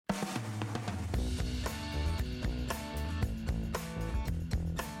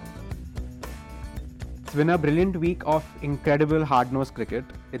It's been a brilliant week of incredible hard-nosed cricket.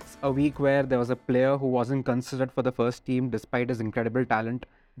 It's a week where there was a player who wasn't considered for the first team despite his incredible talent.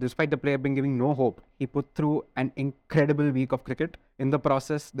 Despite the player being giving no hope, he put through an incredible week of cricket. In the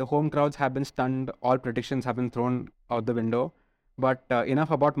process, the home crowds have been stunned, all predictions have been thrown out the window. But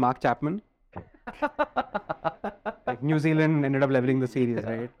enough about Mark Chapman. New Zealand ended up leveling the series,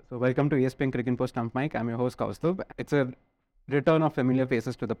 right? So welcome to ESPN Cricket for Stump Mic. I'm your host Kaustubh. It's a return of familiar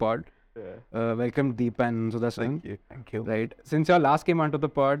faces to the pod. Welcome Deep and Sudarshanan. Thank you. Right. Since your last came onto the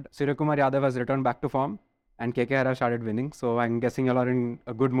pod, Surya Kumar Yadav has returned back to form and KKR has started winning. So I'm guessing you all are in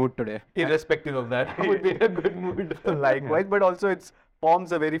a good mood today. Irrespective of that, I would be in a good mood likewise. But also, it's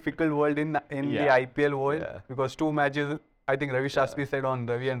forms a very fickle world in the IPL world because two matches. I think Ravi Shastri said on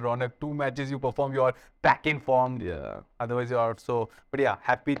Ravi and Ronak, 2 matches you perform, you are back in form. Otherwise, you are out. So, but yeah,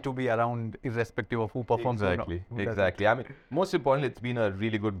 happy to be around irrespective of who performs. Exactly. I mean, most importantly, it's been a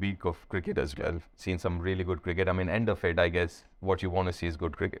really good week of cricket as well. Seen some really good cricket. I mean, end of it, I guess, what you want to see is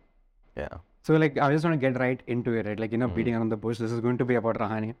good cricket. Yeah. So, I just want to get right into it, right? Beating around the bush. This is going to be about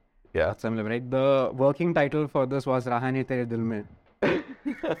Rahane. Yeah. Similar, right? The working title for this was Rahane Tere Dil Mein.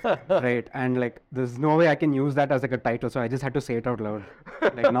 Right, and there's no way I can use that as a title, so I just had to say it out loud.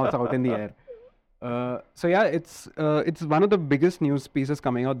 Now it's out in the air. So yeah, it's one of the biggest news pieces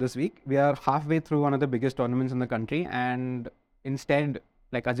coming out this week. We are halfway through one of the biggest tournaments in the country, and instead,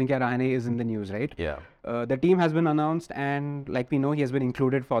 Ajinkya Rahane is in the news, right? Yeah. The team has been announced, and we know he has been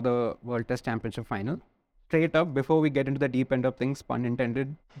included for the World Test Championship final. Straight up, before we get into the deep end of things, pun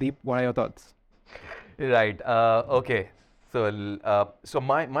intended, Deep, what are your thoughts? Right. Okay. So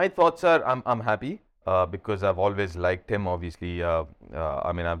my thoughts are I'm happy because I've always liked him. Obviously, I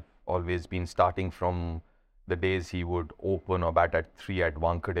mean I've always been starting from the days he would open or bat at 3 at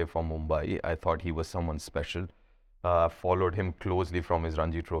Wankhede for Mumbai. I thought he was someone special. Followed him closely from his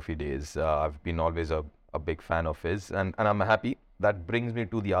Ranji Trophy days. I've been always a big fan of his, and I'm happy. That brings me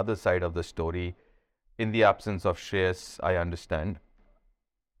to the other side of the story. In the absence of Shreyas, I understand.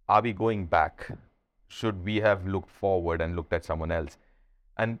 Are we going back? Should we have looked forward and looked at someone else?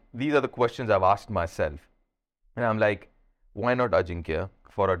 And these are the questions I've asked myself. And I'm like, why not Ajinkya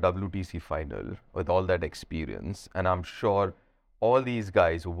for a WTC final with all that experience? And I'm sure all these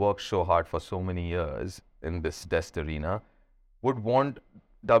guys who worked so hard for so many years in this test arena would want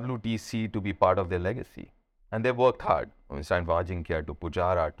WTC to be part of their legacy. And they worked hard. I mean, starting from Ajinkya to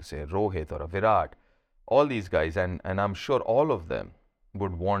Pujara to say Rohit or a Virat, all these guys. And I'm sure all of them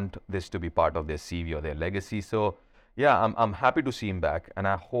would want this to be part of their CV or their legacy. So, yeah, I'm happy to see him back, and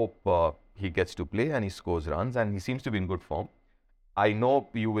I hope he gets to play and he scores runs, and he seems to be in good form. I know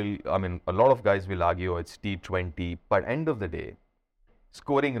a lot of guys will argue it's T20, but end of the day,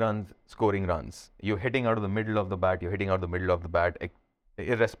 scoring runs. You're hitting out of the middle of the bat,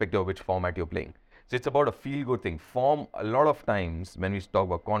 irrespective of which format you're playing. So it's about a feel-good thing. Form, a lot of times when we talk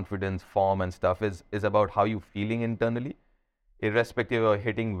about confidence, form and stuff, is about how you're feeling internally. Irrespective of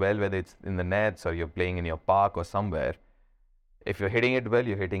hitting well, whether it's in the nets or you're playing in your park or somewhere, if you're hitting it well,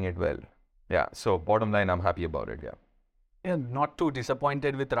 you're hitting it well. Yeah, so bottom line, I'm happy about it, Yeah, not too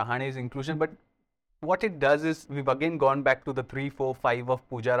disappointed with Rahane's inclusion, but what it does is we've again gone back to the 3, 4, 5 of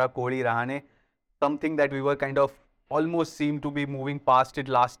Pujara, Kohli, Rahane, something that we were kind of almost seemed to be moving past it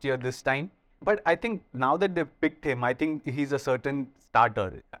last year this time. But I think now that they've picked him, I think he's a certain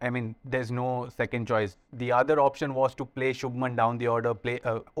starter. I mean, there's no second choice. The other option was to play Shubman down the order,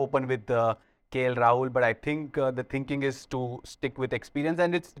 open with KL Rahul. But I think the thinking is to stick with experience.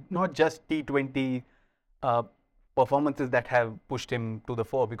 And it's not just T20 performances that have pushed him to the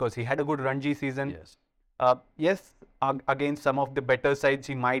fore, because he had a good Ranji season. Yes. Against some of the better sides,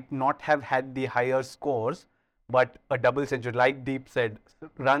 he might not have had the higher scores. But a double century, like Deep said,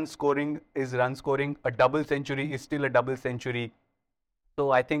 run scoring is run scoring. A double century is still a double century.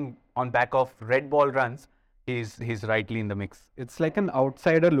 So I think on back of red ball runs, he's rightly in the mix. It's like an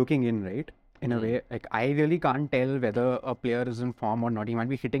outsider looking in, right? In a way, I really can't tell whether a player is in form or not. He might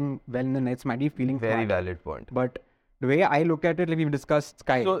be hitting well in the nets, might be feeling very flat. Valid point. But the way I look at it, we've discussed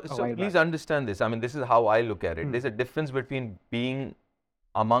Sky. So please understand this. I mean, this is how I look at it. There's a difference between being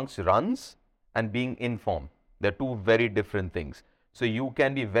amongst runs and being in form. They're two very different things. So you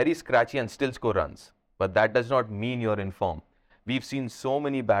can be very scratchy and still score runs, but that does not mean you're in form. We've seen so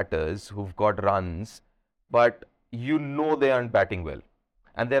many batters who've got runs, but they aren't batting well.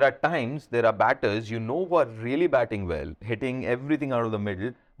 And there are times, there are batters who are really batting well, hitting everything out of the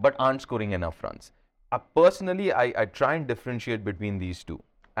middle, but aren't scoring enough runs. Personally, I try and differentiate between these two.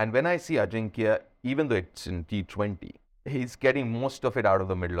 And when I see Ajinkya, even though it's in T20, he's getting most of it out of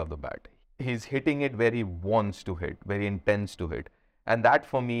the middle of the bat. He's hitting it where he wants to hit, very intense to hit. And that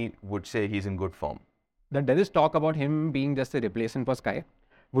for me would say he's in good form. there is talk about him being just a replacement for Sky.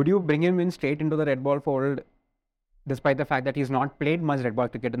 Would you bring him in straight into the red ball fold, despite the fact that he's not played much red ball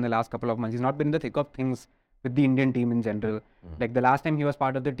cricket in the last couple of months? He's not been in the thick of things with the Indian team in general. Like the last time he was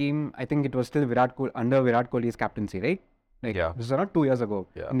part of the team, I think it was still under Virat Kohli's captaincy, right? Like, Yeah. this was around 2 years ago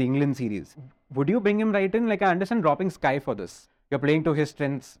Yeah. in the England series. Would you bring him right in? Like, I understand dropping Sky for this. You're playing to his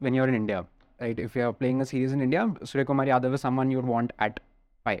strengths when you're in India, right? If you're playing a series in India, Suryakumar Yadav is someone you'd want at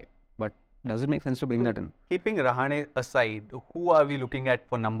 5. But does it make sense to bring that in? Keeping Rahane aside, who are we looking at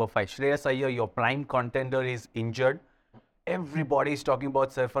for number 5? Shreyas Iyer, your prime contender, is injured. Everybody is talking about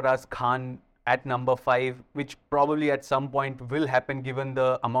Sarfaraz Khan at number 5, which probably at some point will happen given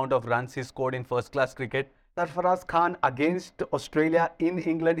the amount of runs he scored in first-class cricket. Sarfaraz Khan against Australia in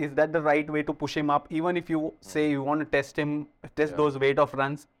England, is that the right way to push him up? Even if you say you want to test those weight of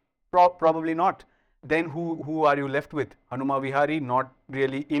runs, probably not. Then who are you left with? Hanuma Vihari, not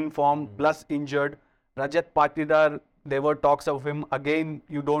really in form, plus injured. Rajat Patidar, there were talks of him. Again,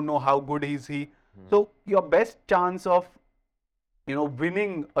 you don't know how good is he. So your best chance of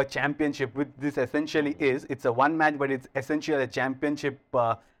winning a championship with this essentially it's a one match, but it's essentially a championship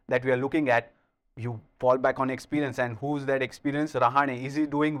that we are looking at. You fall back on experience, and who's that experience? Rahane. Is he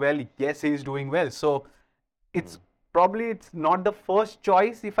doing well? Yes, he is doing well. So it's not the first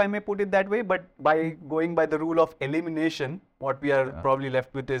choice, if I may put it that way, but by going by the rule of elimination, what we are probably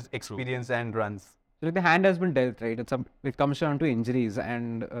left with is experience and runs. So the hand has been dealt, right? It comes down to injuries,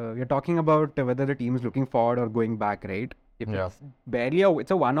 and we're talking about whether the team is looking forward or going back, right? If it's barely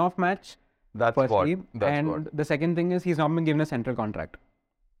it's a one-off match. That's firstly, what. and the second thing is he's not been given a central contract,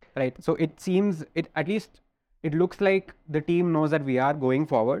 right? So it seems at least it looks like the team knows that we are going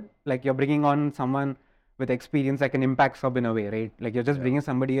forward. Like you're bringing on someone with experience, like an impact sub in a way, right? Like you're just bringing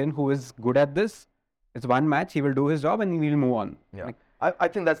somebody in who is good at this. It's one match, he will do his job and we'll move on. Yeah. Like, I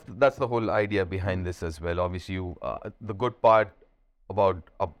think that's the whole idea behind this as well. Obviously, the good part about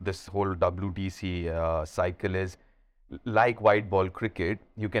this whole WTC cycle is, like white ball cricket,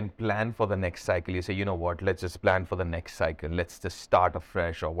 you can plan for the next cycle. You say, you know what, let's just plan for the next cycle. Let's just start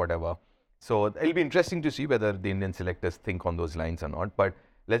afresh or whatever. So it'll be interesting to see whether the Indian selectors think on those lines or not. But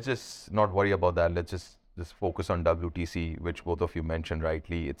let's just not worry about that. Let's just focus on WTC, which both of you mentioned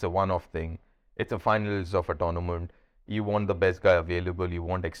rightly. It's a one-off thing. It's a finals of a tournament. You want the best guy available. You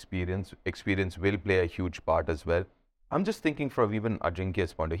want experience. Experience will play a huge part as well. I'm just thinking from even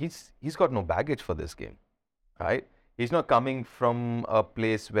Ajinkya's point of view, he's got no baggage for this game, right? He's not coming from a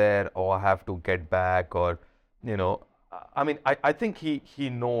place where, I have to get back or, I mean, I think he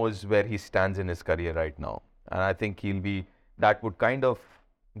knows where he stands in his career right now. And I think that would kind of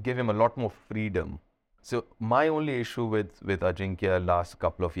give him a lot more freedom. So my only issue with Ajinkya last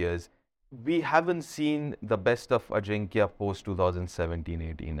couple of years, we haven't seen the best of Ajinkya post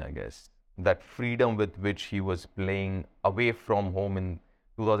 2017-18, I guess. That freedom with which he was playing away from home in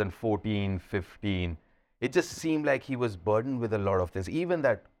 2014-15, it just seemed like he was burdened with a lot of things. Even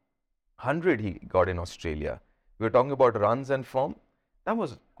that 100 he got in Australia. We were talking about runs and form. That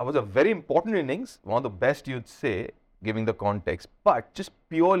was a very important innings, one of the best you'd say, giving the context. But just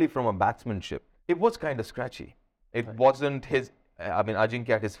purely from a batsmanship, it was kind of scratchy. It wasn't Ajinkya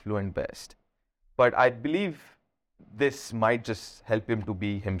at his fluent best. But I believe this might just help him to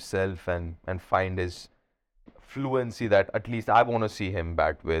be himself and find his fluency that at least I want to see him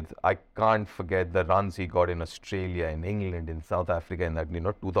bat with. I can't forget the runs he got in Australia, in England, in South Africa, in that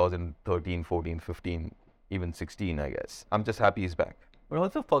 2013, 14, 15, even 16, I guess. I'm just happy he's back. But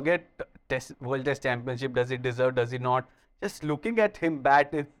also forget World Test Championship. Does it deserve? Does it not? Just looking at him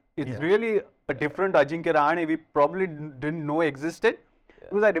bat, it's really a different Ajinkya Rahane we probably didn't know existed.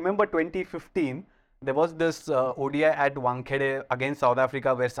 Because I remember 2015. There was this ODI at Wankhede against South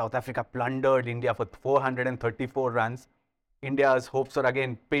Africa where South Africa plundered India for 434 runs. India's hopes were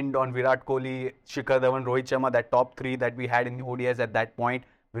again pinned on Virat Kohli, Shikhar Dhawan, Rohit Sharma, that top three that we had in the ODIs at that point.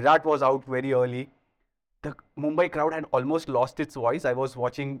 Virat was out very early. The Mumbai crowd had almost lost its voice. I was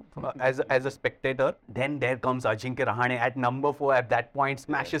watching as a spectator. Then there comes Ajinkya Rahane at number 4 at that point,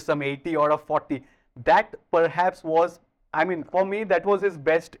 smashes some 80 out of 40. That perhaps was, for me, that was his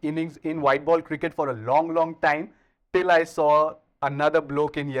best innings in white ball cricket for a long, long time, till I saw another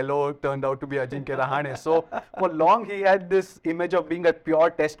bloke in yellow turned out to be Ajinkya Rahane. So for long, he had this image of being a pure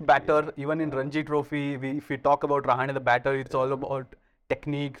test batter. Even in Ranji Trophy, if we talk about Rahane the batter, it's all about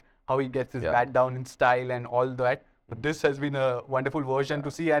technique, how he gets his bat down in style and all that. But this has been a wonderful version to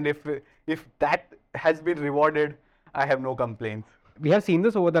see, and if that has been rewarded, I have no complaints. We have seen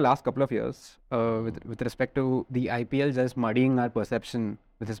this over the last couple of years with respect to the IPL just muddying our perception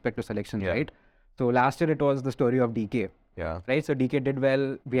with respect to selections, right? So last year it was the story of DK, Yeah. Right, so DK did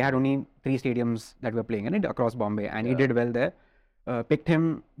well. We had only 3 stadiums that were playing in it across Bombay, and he did well there. Picked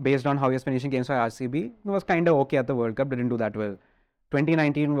him based on how he was finishing games for RCB. He was kind of okay at the World Cup, didn't do that well.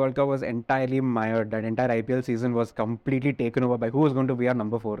 2019 World Cup was entirely mired. That entire IPL season was completely taken over by who was going to be our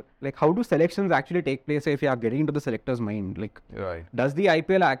number 4. Like, how do selections actually take place if you are getting into the selector's mind? Like, Right. does the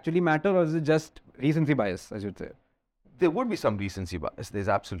IPL actually matter, or is it just recency bias, as you'd say? There would be some recency bias. There's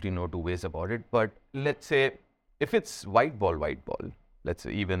absolutely no two ways about it. But let's say if it's white ball, let's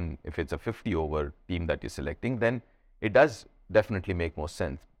say even if it's a 50 over team that you're selecting, then it does definitely make more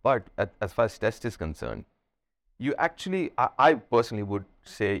sense. But as far as test is concerned, you actually, I personally would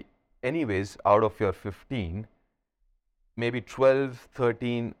say, anyways, out of your 15, maybe 12,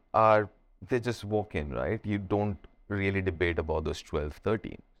 13 they just walk in, right? You don't really debate about those 12,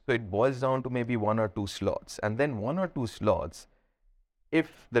 13. So it boils down to maybe 1 or 2 slots. And then 1 or 2 slots,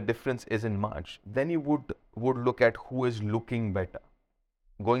 if the difference isn't much, then you would look at who is looking better.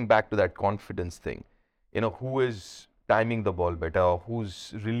 Going back to that confidence thing, who is timing the ball better, or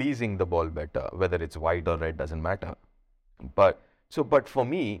who's releasing the ball better, whether it's white or red, doesn't matter. But for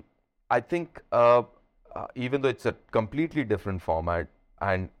me, I think even though it's a completely different format,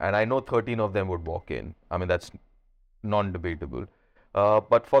 and I know 13 of them would walk in, I mean, that's non-debatable.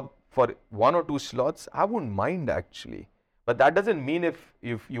 But for 1 or 2 slots, I wouldn't mind actually. But that doesn't mean if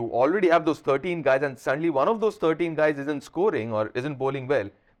you already have those 13 guys and suddenly one of those 13 guys isn't scoring or isn't bowling well,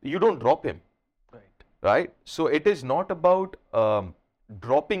 you don't drop him. Right? So it is not about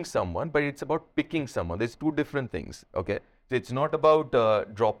dropping someone, but it's about picking someone. There's 2 different things. Okay? So it's not about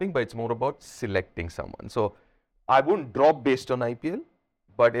dropping, but it's more about selecting someone. So I wouldn't drop based on IPL.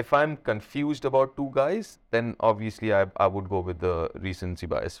 But if I'm confused about 2 guys, then obviously I would go with the recency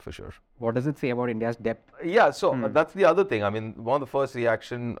bias for sure. What does it say about India's depth? Yeah, so that's the other thing. I mean,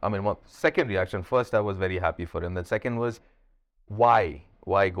 second reaction, first I was very happy for him. The second was, why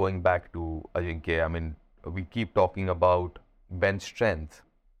going back to Ajinkya? I mean, we keep talking about bench strength.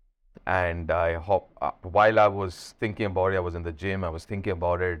 And while I was thinking about it, I was in the gym, I was thinking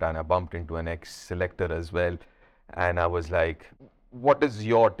about it, and I bumped into an ex-selector as well. And I was like, what is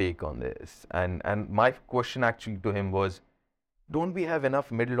your take on this? And my question actually to him was, don't we have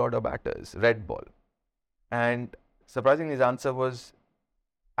enough middle order batters, red ball? And surprisingly, his answer was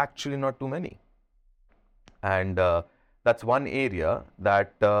actually not too many. And that's one area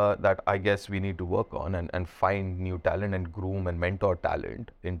that I guess we need to work on and find new talent and groom and mentor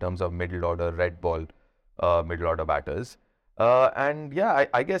talent in terms of middle order, red ball, middle order batters. And yeah,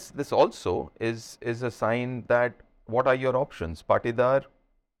 I guess this also is a sign that what are your options? Patidar,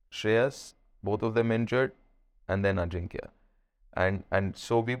 Shreyas, both of them injured, and then Ajinkya. And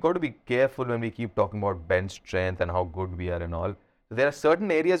so we've got to be careful when we keep talking about bench strength and how good we are and all. So there are certain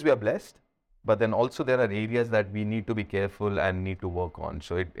areas we are blessed, but then also there are areas that we need to be careful and need to work on.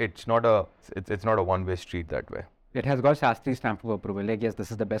 So it's not a one-way street that way. It has got Shastri's stamp of approval. Like, yes, this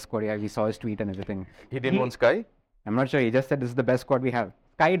is the best squad. Yeah, we saw his tweet and everything. He didn't want Sky? I'm not sure. He just said this is the best squad we have.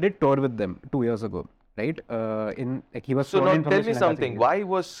 Sky did tour with them 2 years ago, right? He was. So now tell me something. Why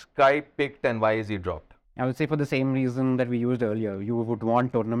was Sky picked and why is he dropped? I would say for the same reason that we used earlier. You would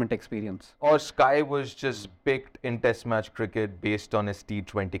want tournament experience. Or Sky was just picked in Test match cricket based on his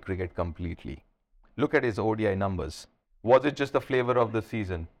T20 cricket completely. Look at his ODI numbers. Was it just the flavor of the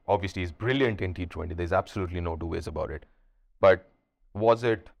season? Obviously, he's brilliant in T20. There's absolutely no 2 ways about it. But was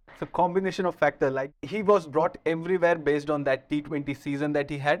it? It's a combination of factors. Like, he was brought everywhere based on that T20 season that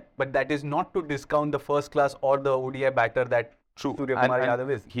he had. But that is not to discount the first class or the ODI batter that Surya Kumar Yadav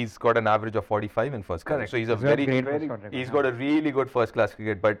is. He's got an average of 45 in first class. Correct. So he's he's got a really good first class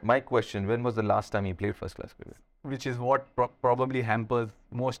cricket. But my question, when was the last time he played first class cricket? Which is what probably hampers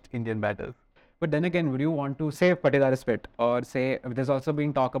most Indian batters. But then again, would you want to say Patidar is fit, or say there's also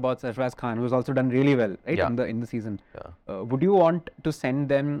been talk about Sarfaraz Khan, who's also done really well, right, in the season. Yeah. Would you want to send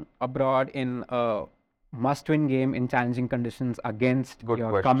them abroad in a must-win game in challenging conditions against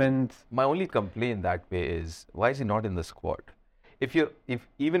your Cummins? My only complaint that way is, why is he not in the squad?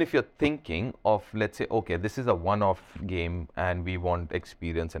 Even if you're thinking of, let's say, okay, this is a one-off game and we want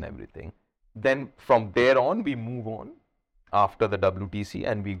experience and everything, then from there on we move on after the WTC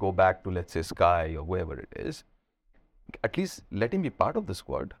and we go back to, let's say, Sky or whoever it is. At least let him be part of the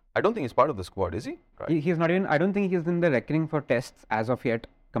squad. I don't think he's part of the squad, is he? Right. He's not even. I don't think he's in the reckoning for tests as of yet,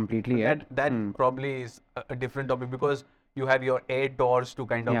 completely yet. That probably is a different topic, because you have your air tours to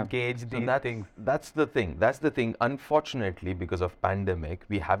kind of gauge these things. That's the thing. Unfortunately, because of pandemic,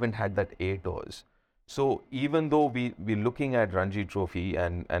 we haven't had that air tours. So even though we're looking at Ranji Trophy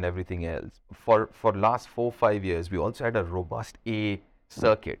and everything else, for last 4-5 years, we also had a robust A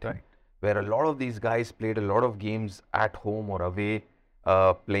circuit. Right. where a lot of these guys played a lot of games at home or away,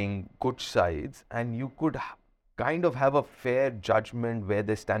 playing good sides, and you could kind of have a fair judgment where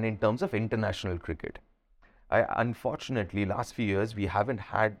they stand in terms of international cricket. Unfortunately, last few years, we haven't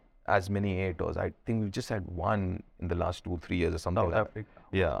had as many A-tours. I think we've just had one in the last 2-3 years or something South like Africa.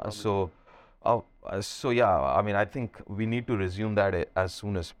 that. Yeah, so yeah, I mean, I think we need to resume that as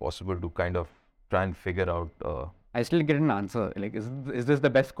soon as possible to kind of try and figure out. I still get an answer. Like, is this the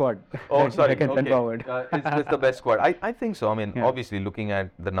best squad? Oh, that sorry. I can send Okay. forward? Is this the best squad? I think so. I mean, Yeah. obviously, looking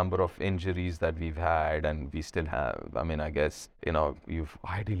at the number of injuries that we've had and we still have, I mean, I guess, you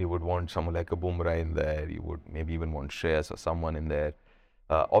ideally would want someone like a Bumrah in there. You would maybe even want Shreyas or someone in there.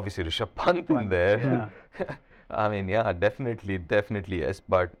 Obviously, Rishabh Pant in there. Yeah. I mean, yeah, definitely yes.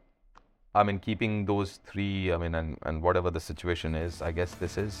 But, I mean, keeping those three, I mean, and whatever the situation is, I guess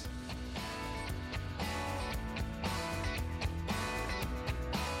this is.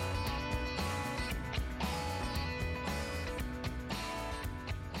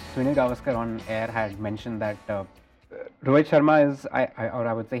 Sunil Gavaskar on air had mentioned that Rohit Sharma is,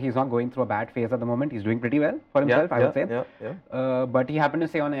 I would say, he's not going through a bad phase at the moment. He's doing pretty well for himself, I would say. Yeah. But he happened to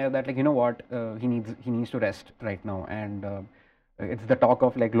say on air that, like, you know what, he needs to rest right now, and it's the talk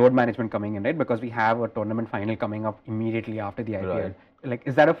of like load management coming in, right? Because we have a tournament final coming up immediately after the IPL. Right. Like,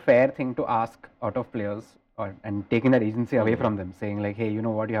 is that a fair thing to ask out of players, and taking that agency away from them, saying like, hey, you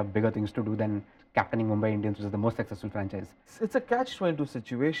know what, you have bigger things to do than captaining Mumbai Indians, which is the most successful franchise? It's a catch-22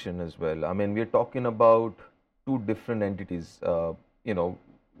 situation as well. I mean, we're talking about two different entities,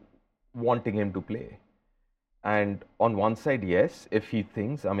 wanting him to play. And on one side, yes, if he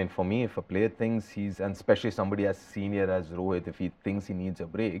thinks, I mean, for me, if a player thinks and especially somebody as senior as Rohit, if he thinks he needs a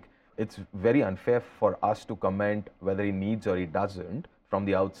break, it's very unfair for us to comment whether he needs or he doesn't from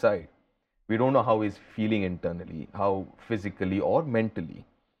the outside. We don't know how he's feeling internally, how physically or mentally.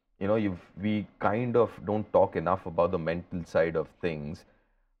 We kind of don't talk enough about the mental side of things.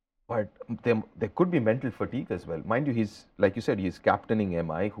 But there could be mental fatigue as well. Mind you, he's, like you said, he's captaining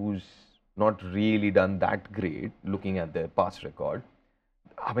MI, who's not really done that great looking at their past record.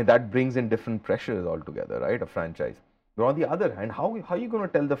 I mean, that brings in different pressures altogether, right? A franchise. But on the other hand, how are you going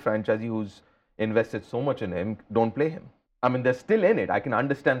to tell the franchisee who's invested so much in him, don't play him? I mean, they're still in it. I can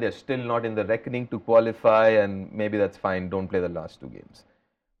understand they're still not in the reckoning to qualify, and maybe that's fine, don't play the last 2 games.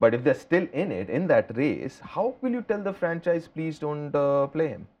 But if they're still in it, in that race, how will you tell the franchise, please don't play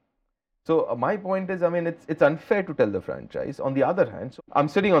him? So my point is, I mean, it's unfair to tell the franchise. On the other hand, so I'm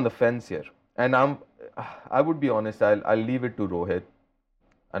sitting on the fence here, and I would be honest, I'll leave it to Rohit,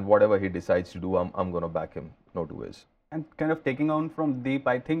 and whatever he decides to do, I'm going to back him, no two ways. And kind of taking on from Deep,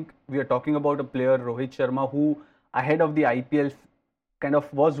 I think we are talking about a player, Rohit Sharma, who ahead of the IPL kind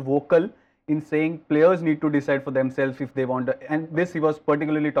of was vocal in saying players need to decide for themselves if they want to, and this he was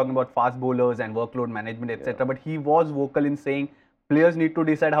particularly talking about fast bowlers and workload management, etc. Yeah. But he was vocal in saying players need to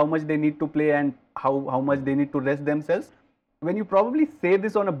decide how much they need to play and how much they need to rest themselves. When you probably say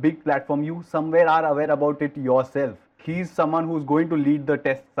this on a big platform, you somewhere are aware about it yourself. He's someone who's going to lead the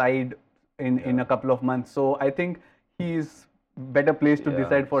test side in a couple of months. So I think he's better placed to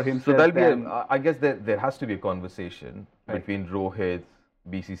decide for himself. So there'll be, I guess there has to be a conversation between Rohit,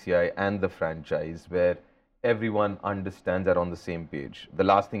 BCCI and the franchise where everyone understands are on the same page. The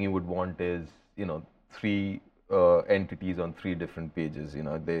last thing you would want is, 3 entities on 3 different pages.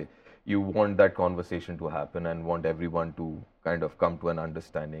 You want that conversation to happen and want everyone to kind of come to an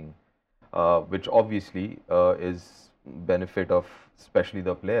understanding, which obviously is benefit of especially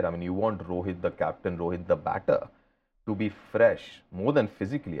the player. I mean, you want Rohit the captain, Rohit the batter, to be fresh more than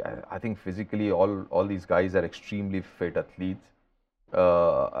physically. I think physically all these guys are extremely fit athletes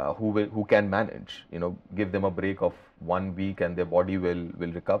who can manage. Give them a break of 1 week and their body will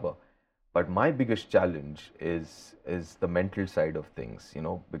recover. But my biggest challenge is the mental side of things,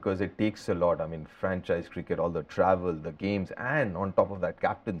 because it takes a lot. I mean, franchise cricket, all the travel, the games, and on top of that,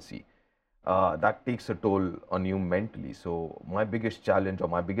 captaincy. That takes a toll on you mentally. So my biggest challenge or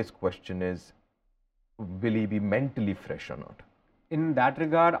my biggest question is, will he be mentally fresh or not? In that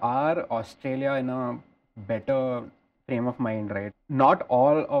regard, are Australia in a better frame of mind, right? Not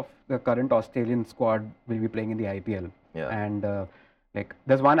all of the current Australian squad will be playing in the IPL. Yeah. And like,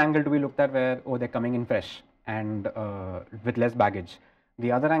 there's one angle to be looked at where, they're coming in fresh and with less baggage.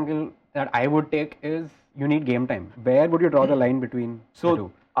 The other angle that I would take is you need game time. Where would you draw the line between the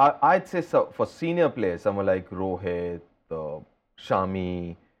two? I'd say for senior players, someone like Rohit,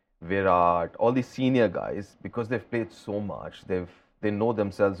 Shami, Virat, all these senior guys, because they've played so much, they know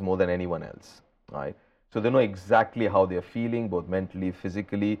themselves more than anyone else, right? So they know exactly how they're feeling, both mentally,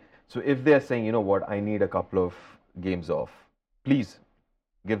 physically. So if they're saying, you know what, I need a couple of games off, please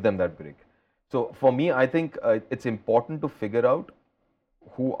Give them that break. So for me, I think it's important to figure out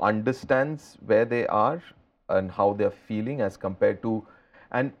who understands where they are and how they're feeling as compared to,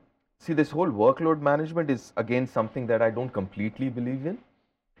 and see, this whole workload management is again something that I don't completely believe in.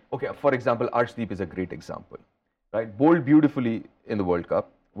 Okay, for example, Arshdeep is a great example, right? Bowled beautifully in the World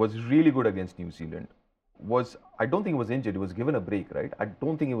Cup, was really good against New Zealand. I don't think he was injured. He was given a break, right? I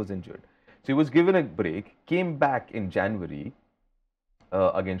don't think he was injured. So he was given a break, came back in January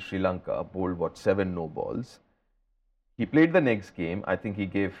against Sri Lanka, bowled 7 no balls. He played the next game. I think he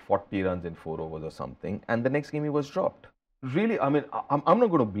gave 40 runs in 4 overs or something. And the next game he was dropped. Really, I mean, I'm not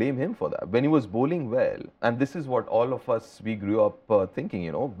going to blame him for that. When he was bowling well, and this is what all of us, we grew up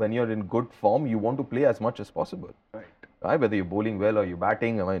thinking, when you're in good form, you want to play as much as possible. Right? Whether you're bowling well or you're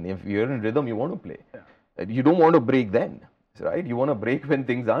batting, I mean, if you're in rhythm, you want to play. Yeah. You don't want to break then, right? You want to break when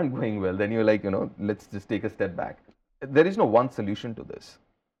things aren't going well. Then you're like, let's just take a step back. There is no one solution to this.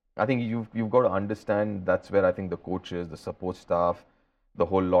 I think you've got to understand, that's where I think the coaches, the support staff, the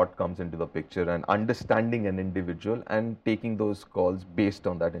whole lot comes into the picture, and understanding an individual and taking those calls based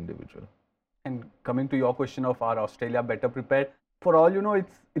on that individual. And coming to your question of, are Australia better prepared? For all you know,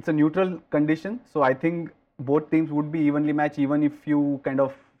 it's a neutral condition. So I think both teams would be evenly matched, even if you kind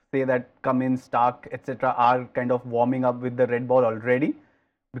of say that Cummins, Stark, etc. are kind of warming up with the red ball already,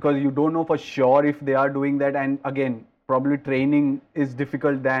 because you don't know for sure if they are doing that. And again, probably training is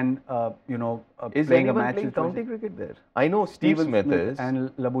difficult than is playing a anyone match. Playing county cricket there? I know Steve Smith is and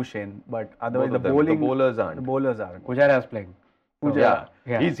Labuschagne, but otherwise the bowlers aren't. The bowlers aren't. Pujara is playing. Yeah.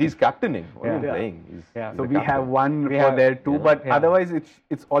 He's captaining. Playing. So we have one for there too, but otherwise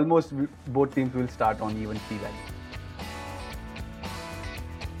it's almost both teams will start on even free value.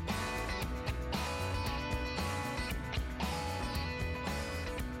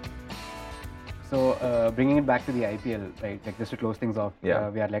 So bringing it back to the IPL, right? Like just to close things off, we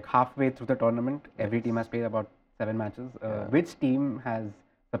are like halfway through the tournament. Every team has played about 7 matches. Which team has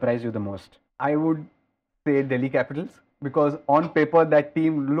surprised you the most? I would say Delhi Capitals, because on paper that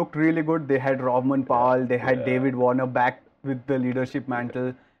team looked really good. They had Rahman Powell, they had David Warner back with the leadership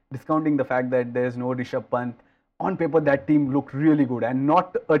mantle, discounting the fact that there's no Rishabh Pant. On paper that team looked really good, and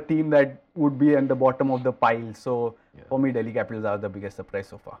not a team that would be at the bottom of the pile. So for me, Delhi Capitals are the biggest surprise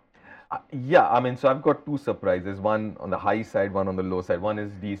so far. So I've got 2 surprises, one on the high side, one on the low side. One is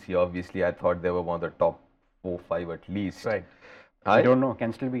DC, obviously. I thought they were one of the top 4-5 at least. Right. I don't know,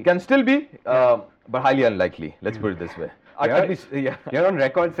 can still be. But highly unlikely. Let's put it this way. At least, You're on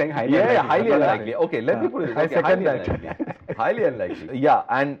record saying highly unlikely. Highly unlikely. Okay, let me put it this way. Highly unlikely. Highly unlikely. Yeah,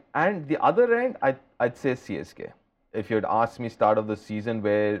 and the other end, I'd say CSK. If you'd asked me start of the season,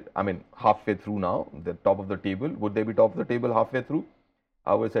 halfway through now, the top of the table, would they be top of the table halfway through?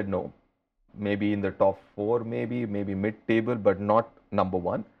 I would have said no. Maybe in the top 4, maybe mid-table, but not number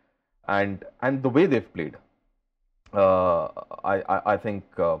 1. And the way they've played, I think,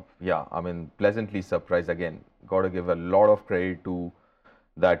 pleasantly surprised again. Got to give a lot of credit to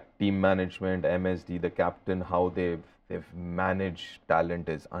that team management, MSD, the captain, how they've managed talent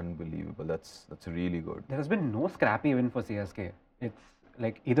is unbelievable. That's really good. There has been no scrappy win for CSK. It's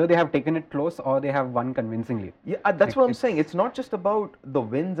like either they have taken it close or they have won convincingly. Yeah, that's what I'm saying. It's not just about the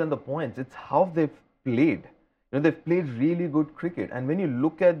wins and the points. It's how they've played. They've played really good cricket. And when you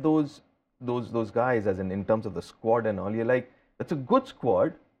look at those guys, as in terms of the squad and all, you're like, that's a good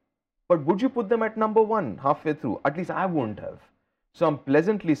squad. But would you put them at number 1 halfway through? At least I wouldn't have. So I'm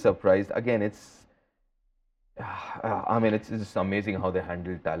pleasantly surprised. Again, it's just amazing how they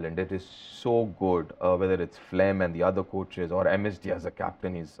handle talent. It is so good, whether it's Flem and the other coaches or MSD as a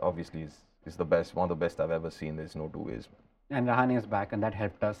captain. He's obviously is the best, one of the best I've ever seen. There's no 2 ways. And Rahane is back, and that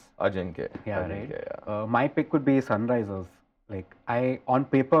helped us. Ajinkya. Right. My pick would be Sunrisers. Like on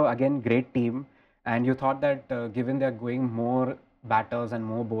paper, again, great team. And you thought that given they're going more batters and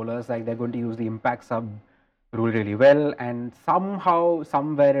more bowlers, like they're going to use the impact sub rule really well. And somehow,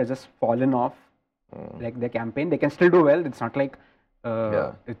 somewhere, it's just fallen off. Like their campaign, they can still do well. It's not like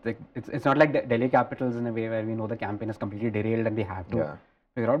it's not like the Delhi Capitals in a way where we know the campaign is completely derailed and they have to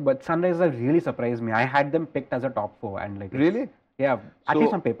figure out. But Sunrisers really surprised me. I had them picked as a top 4, and like really, at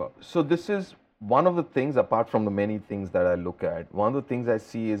least on paper. So this is one of the things, apart from the many things that I look at. One of the things I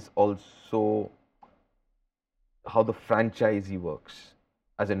see is also how the franchisee works,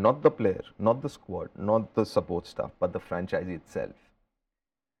 as in not the player, not the squad, not the support staff, but the franchisee itself.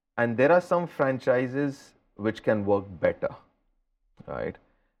 And there are some franchises which can work better, right?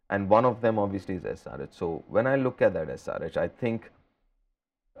 And one of them obviously is SRH. So when I look at that SRH, I think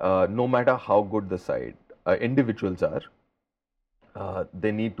no matter how good the side individuals are,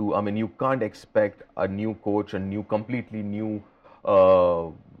 they need to, you can't expect a new coach, completely new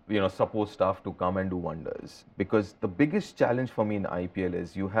support staff to come and do wonders. Because the biggest challenge for me in IPL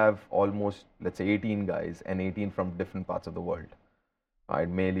is you have almost, let's say, 18 guys and 18 from different parts of the world. Right?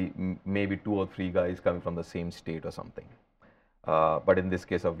 Maybe 2 or 3 guys coming from the same state or something. But in this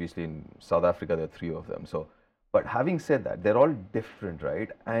case, obviously, in South Africa, there are 3 of them. So, but having said that, they're all different, right?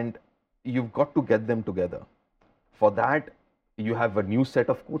 And you've got to get them together. For that, you have a new set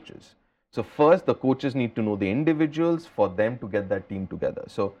of coaches. So first, the coaches need to know the individuals for them to get that team together.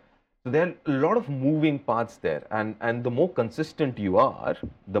 So there are a lot of moving parts there, and the more consistent you are,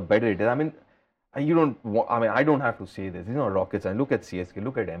 the better it is. I mean, I don't have to say this. These are not rockets. And look at CSK,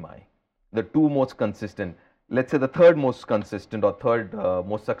 look at MI. The 2 most consistent. Let's say the 3rd most consistent or 3rd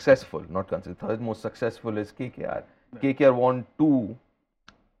most successful, not consistent. 3rd most successful is KKR. KKR won 2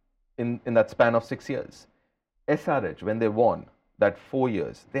 in that span of 6 years. SRH, when they won that 4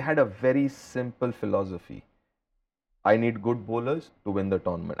 years, they had a very simple philosophy. I need good bowlers to win the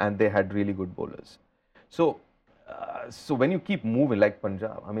tournament, and they had really good bowlers. So when you keep moving like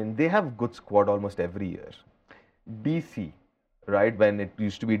Punjab, I mean, they have good squad almost every year. DC, right, when it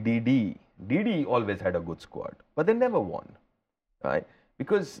used to be DD always had a good squad, but they never won, right?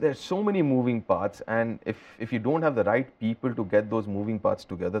 Because there's so many moving parts, and if you don't have the right people to get those moving parts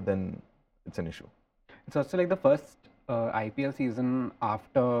together, then it's an issue. It's also like the first IPL season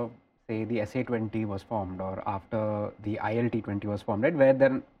after, say, the SA20 was formed, or after the ILT20 was formed, right? Where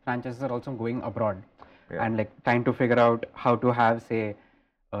then franchises are also going abroad and like trying to figure out how to have, say,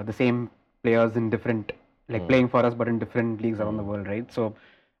 the same players in different, like playing for us, but in different leagues around the world, right? So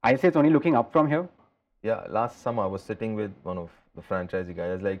I say it's only looking up from here. Yeah, last summer I was sitting with one of the franchisee guys.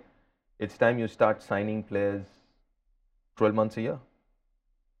 I was like, it's time you start signing players 12 months a year.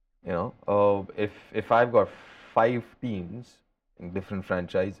 If I've got 5 teams in different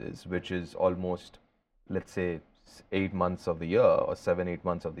franchises, which is almost, let's say, 8 months of the year or 7-8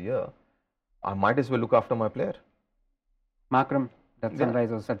 months of the year, I might as well look after my player. Markram, that's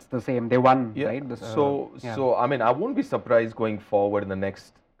Sunrisers, that's the same. They won, right? So I mean, I won't be surprised going forward in the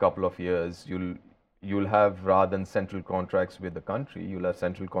next couple of years. You'll have, rather than central contracts with the country, you'll have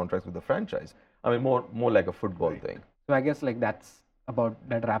central contracts with the franchise. I mean, more like a football thing. So I guess like that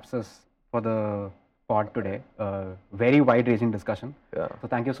wraps us for the pod today. Very wide-ranging discussion. Yeah. So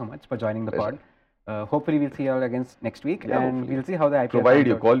thank you so much for joining the pod. Hopefully we'll see you all again next week, and hopefully. We'll see how the IPL. Provided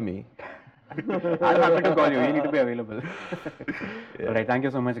you call me. I'm happy to call you. You need to be available. All right. Thank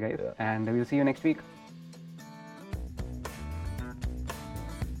you so much, guys, and we'll see you next week.